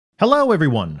Hello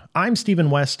everyone, I'm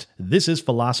Stephen West, this is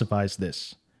Philosophize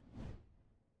This.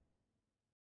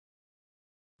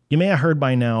 You may have heard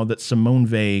by now that Simone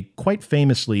Weil, quite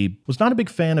famously, was not a big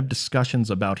fan of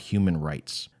discussions about human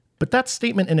rights. But that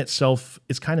statement in itself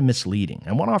is kind of misleading.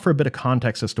 I want to offer a bit of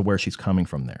context as to where she's coming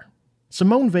from there.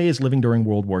 Simone Weil is living during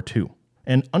World War II.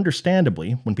 And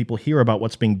understandably, when people hear about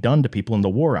what's being done to people in the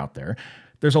war out there,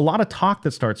 there's a lot of talk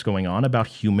that starts going on about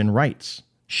human rights.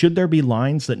 Should there be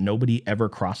lines that nobody ever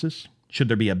crosses? Should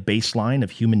there be a baseline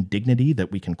of human dignity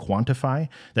that we can quantify,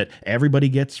 that everybody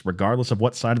gets regardless of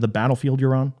what side of the battlefield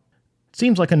you're on?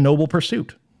 Seems like a noble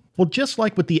pursuit. Well, just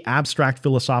like with the abstract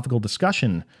philosophical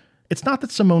discussion, it's not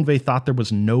that Simone Weil thought there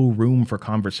was no room for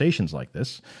conversations like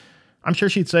this. I'm sure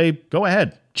she'd say, go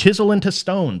ahead, chisel into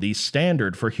stone the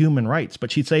standard for human rights.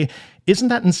 But she'd say, isn't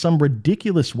that in some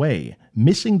ridiculous way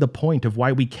missing the point of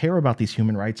why we care about these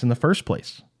human rights in the first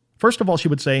place? First of all, she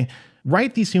would say,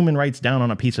 write these human rights down on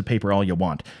a piece of paper all you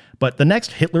want, but the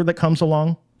next Hitler that comes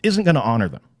along isn't going to honor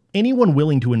them. Anyone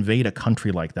willing to invade a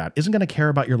country like that isn't going to care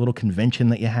about your little convention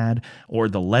that you had, or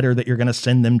the letter that you're going to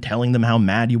send them telling them how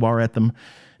mad you are at them.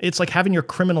 It's like having your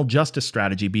criminal justice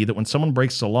strategy be that when someone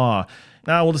breaks the law,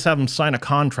 we'll just have them sign a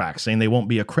contract saying they won't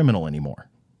be a criminal anymore.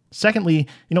 Secondly,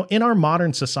 in our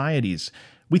modern societies,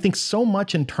 we think so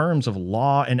much in terms of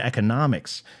law and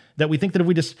economics that we think that if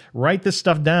we just write this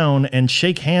stuff down and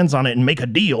shake hands on it and make a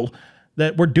deal,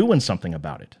 that we're doing something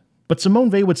about it. But Simone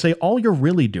Weil would say all you're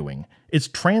really doing is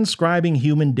transcribing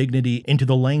human dignity into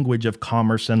the language of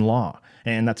commerce and law,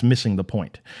 and that's missing the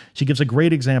point. She gives a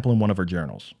great example in one of her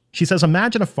journals. She says,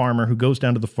 imagine a farmer who goes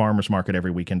down to the farmer's market every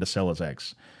weekend to sell his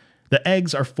eggs. The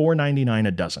eggs are $4.99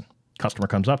 a dozen. Customer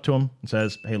comes up to him and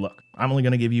says, hey, look, I'm only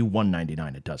going to give you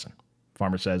 $1.99 a dozen.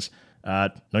 Farmer says,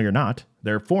 no, you're not.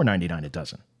 They're $4.99 a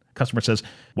dozen. Customer says,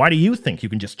 why do you think you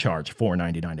can just charge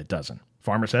 $4.99 a dozen?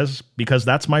 Farmer says, because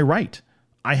that's my right.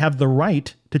 I have the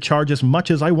right to charge as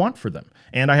much as I want for them,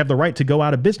 and I have the right to go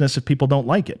out of business if people don't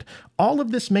like it. All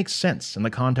of this makes sense in the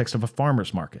context of a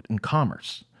farmer's market and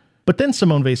commerce. But then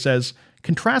Simone Weil says,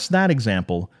 contrast that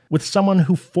example with someone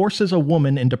who forces a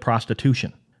woman into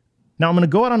prostitution. Now, I'm going to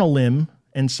go out on a limb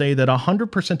and say that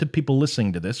 100% of people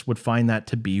listening to this would find that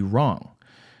to be wrong.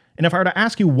 And if I were to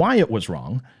ask you why it was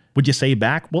wrong, would you say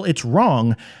back, well, it's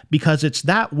wrong because it's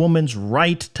that woman's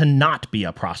right to not be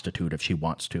a prostitute if she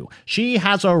wants to. She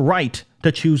has a right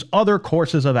to choose other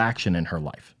courses of action in her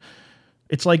life.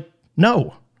 It's like,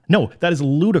 no, that is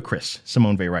ludicrous,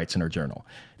 Simone Weil writes in her journal.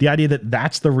 The idea that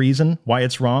that's the reason why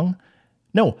it's wrong?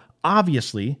 No,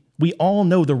 obviously, we all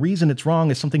know the reason it's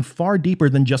wrong is something far deeper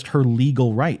than just her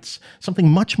legal rights, something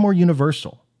much more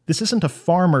universal. This isn't a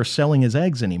farmer selling his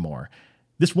eggs anymore.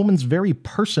 This woman's very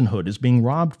personhood is being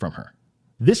robbed from her.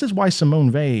 This is why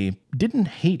Simone Weil didn't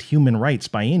hate human rights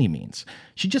by any means.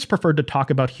 She just preferred to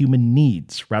talk about human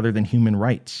needs rather than human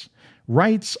rights.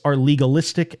 Rights are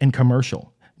legalistic and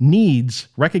commercial. Needs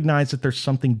recognize that there's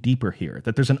something deeper here,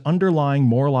 that there's an underlying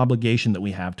moral obligation that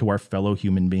we have to our fellow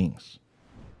human beings.